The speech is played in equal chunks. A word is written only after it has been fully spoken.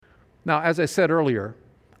Now, as I said earlier,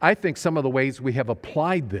 I think some of the ways we have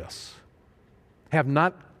applied this have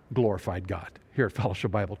not glorified God here at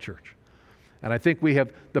Fellowship Bible Church. And I think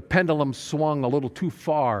the pendulum swung a little too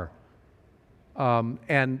far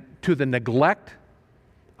and to the neglect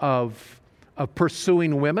of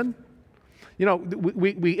pursuing women. You know,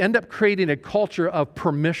 we end up creating a culture of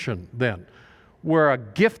permission then, where a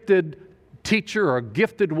gifted teacher or a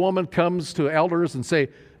gifted woman comes to elders and say,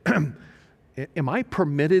 am I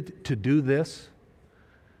permitted to do this?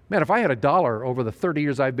 Man, if I had $1 over the 30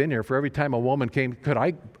 years I've been here for every time a woman came,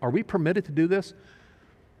 are we permitted to do this?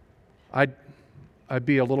 I'd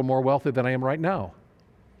be a little more wealthy than I am right now.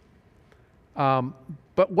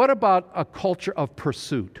 But what about a culture of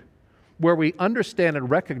pursuit, where we understand and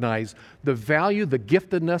recognize the value, the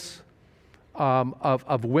giftedness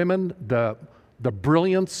of women, the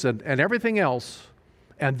brilliance and everything else,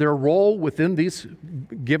 and their role within these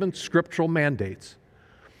given scriptural mandates,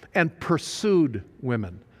 and pursued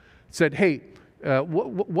women? Said, hey,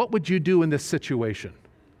 what would you do in this situation?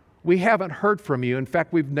 We haven't heard from you. In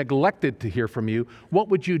fact, we've neglected to hear from you. What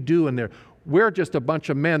would you do in there? We're just a bunch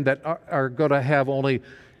of men that are going to have only,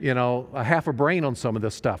 a half a brain on some of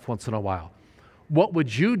this stuff once in a while. What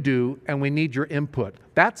would you do? And we need your input.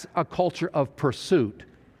 That's a culture of pursuit.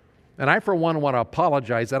 And I, for one, want to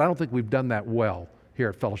apologize that I don't think we've done that well here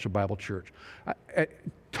at Fellowship Bible Church.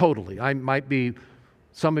 Totally. I might be...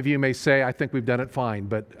 Some of you may say, I think we've done it fine,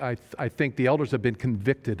 but I think the elders have been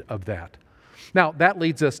convicted of that. Now, that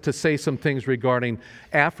leads us to say some things regarding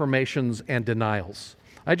affirmations and denials.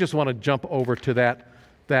 I just want to jump over to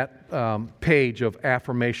that page of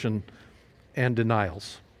affirmation and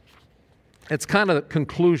denials. It's kind of the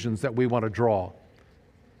conclusions that we want to draw.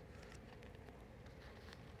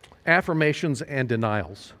 Affirmations and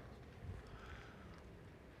denials.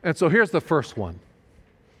 And so here's the first one.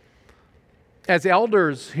 As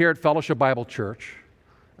elders here at Fellowship Bible Church,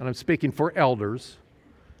 and I'm speaking for elders,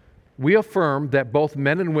 we affirm that both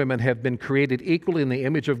men and women have been created equally in the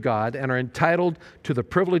image of God and are entitled to the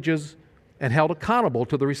privileges and held accountable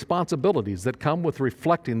to the responsibilities that come with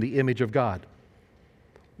reflecting the image of God.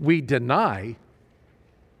 We deny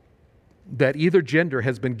that either gender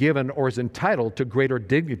has been given or is entitled to greater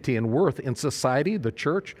dignity and worth in society, the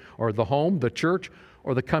church, or the home, the church,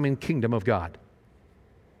 or the coming kingdom of God.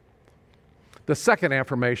 The second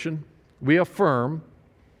affirmation, we affirm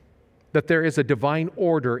that there is a divine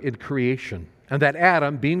order in creation, and that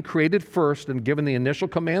Adam, being created first and given the initial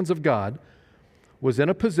commands of God, was in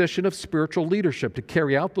a position of spiritual leadership to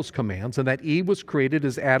carry out those commands, and that Eve was created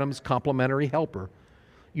as Adam's complementary helper,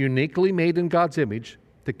 uniquely made in God's image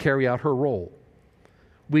to carry out her role.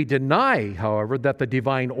 We deny, however, that the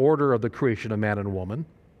divine order of the creation of man and woman,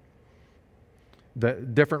 the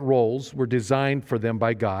different roles were designed for them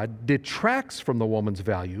by God, detracts from the woman's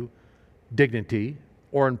value, dignity,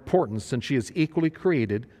 or importance, since she is equally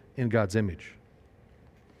created in God's image.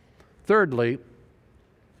 Thirdly,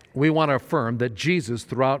 we want to affirm that Jesus,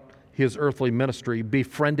 throughout his earthly ministry,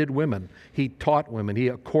 befriended women. He taught women. He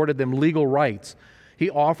accorded them legal rights. He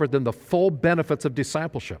offered them the full benefits of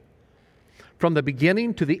discipleship. From the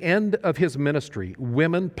beginning to the end of his ministry,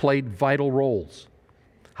 women played vital roles.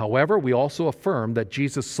 However, we also affirm that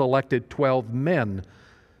Jesus selected 12 men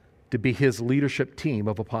to be his leadership team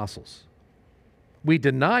of apostles. We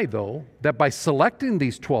deny, though, that by selecting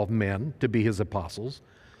these 12 men to be his apostles,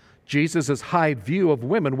 Jesus' high view of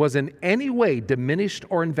women was in any way diminished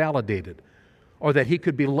or invalidated, or that he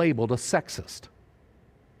could be labeled a sexist.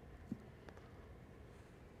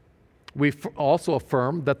 We also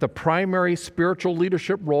affirm that the primary spiritual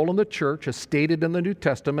leadership role in the church, as stated in the New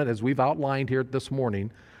Testament, as we've outlined here this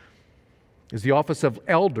morning, is the office of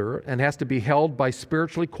elder and has to be held by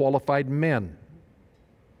spiritually qualified men.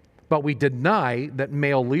 But we deny that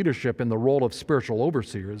male leadership in the role of spiritual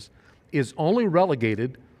overseers is only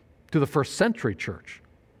relegated to the first century church,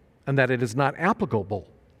 and that it is not applicable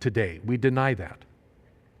today. We deny that.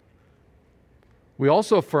 We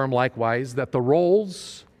also affirm, likewise, that the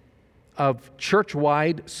roles of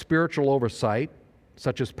church-wide spiritual oversight,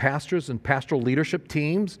 such as pastors and pastoral leadership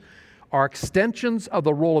teams, are extensions of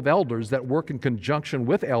the role of elders that work in conjunction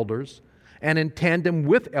with elders and in tandem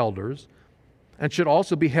with elders, and should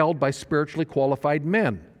also be held by spiritually qualified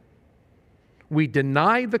men. We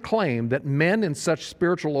deny the claim that men in such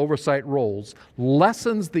spiritual oversight roles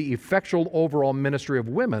lessens the effectual overall ministry of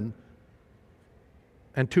women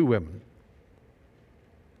and to women.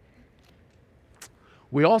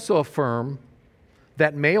 We also affirm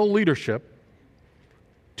that male leadership,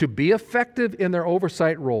 to be effective in their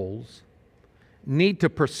oversight roles, need to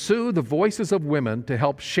pursue the voices of women to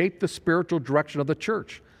help shape the spiritual direction of the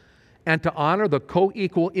church and to honor the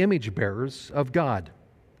co-equal image bearers of God.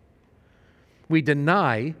 We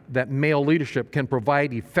deny that male leadership can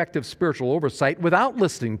provide effective spiritual oversight without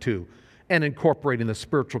listening to and incorporating the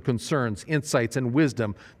spiritual concerns, insights, and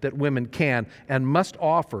wisdom that women can and must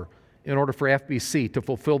offer in order for FBC to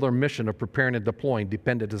fulfill their mission of preparing and deploying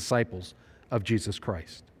dependent disciples of Jesus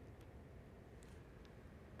Christ.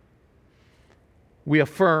 We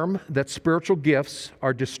affirm that spiritual gifts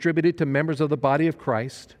are distributed to members of the body of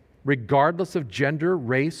Christ, regardless of gender,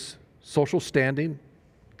 race, social standing,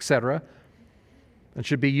 etc., and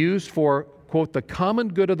should be used for, quote, the common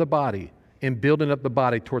good of the body in building up the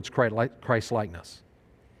body towards Christ-likeness.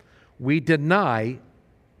 We deny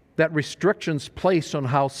that restrictions placed on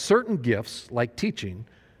how certain gifts, like teaching,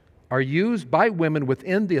 are used by women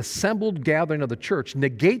within the assembled gathering of the church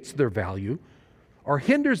negates their value or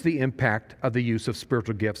hinders the impact of the use of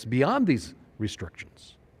spiritual gifts beyond these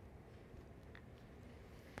restrictions.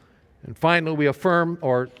 And finally, we affirm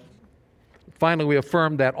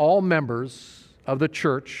that all members of the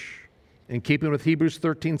church, in keeping with Hebrews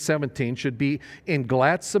 13:17, should be in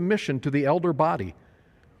glad submission to the elder body,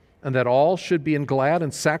 and that all should be in glad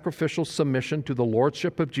and sacrificial submission to the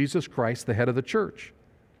lordship of Jesus Christ, the head of the church.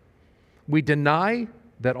 We deny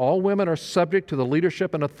that all women are subject to the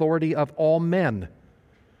leadership and authority of all men.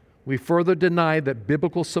 We further deny that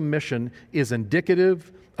biblical submission is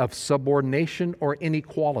indicative of subordination or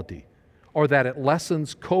inequality, or that it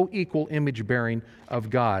lessens co-equal image bearing of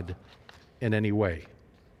God in any way.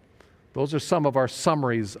 Those are some of our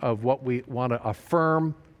summaries of what we want to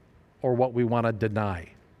affirm or what we want to deny.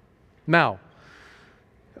 Now,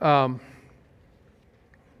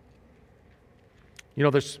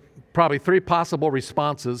 there's probably three possible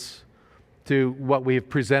responses to what we've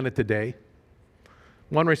presented today.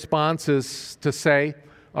 One response is to say,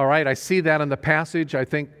 all right, I see that in the passage. I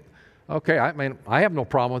think, okay, I have no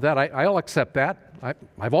problem with that. I'll accept that.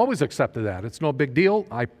 I've always accepted that. It's no big deal.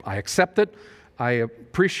 I accept it. I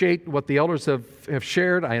appreciate what the elders have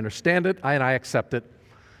shared. I understand it, and I accept it.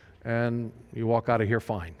 And you walk out of here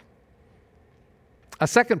fine. A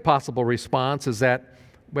second possible response is that,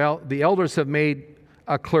 well, the elders have made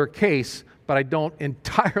a clear case, but I don't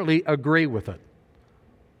entirely agree with it.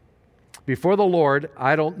 Before the Lord,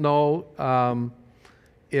 I don't know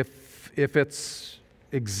if it's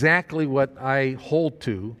exactly what I hold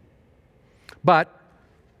to, but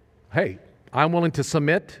hey, I'm willing to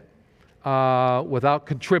submit without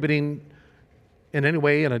contributing in any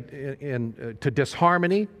way to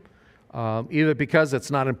disharmony, either because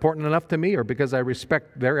it's not important enough to me or because I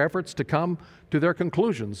respect their efforts to come to their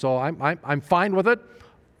conclusions. So I'm fine with it.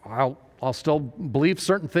 I'll still believe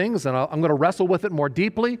certain things, and I'm going to wrestle with it more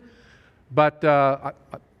deeply, but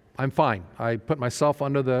I'm fine. I put myself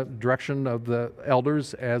under the direction of the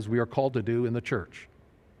elders as we are called to do in the church.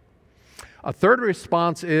 A third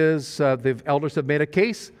response is the elders have made a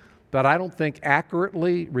case that I don't think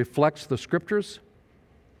accurately reflects the Scriptures,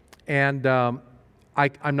 and I'm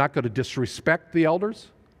not going to disrespect the elders,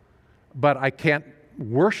 but I can't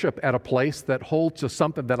worship at a place that holds to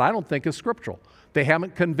something that I don't think is scriptural. They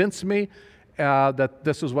haven't convinced me that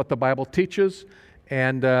this is what the Bible teaches,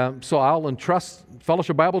 and so I'll entrust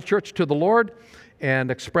Fellowship Bible Church to the Lord and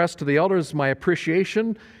express to the elders my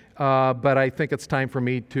appreciation, but I think it's time for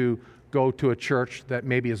me to go to a church that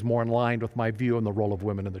maybe is more in line with my view on the role of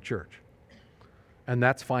women in the church. And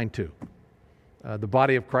that's fine too. The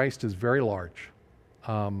body of Christ is very large.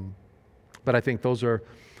 But I think those are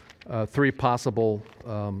three possible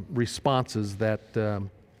responses that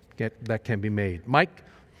can be made. Mike,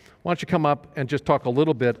 why don't you come up and just talk a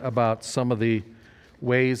little bit about some of the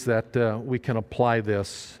ways that we can apply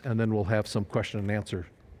this, and then we'll have some question and answer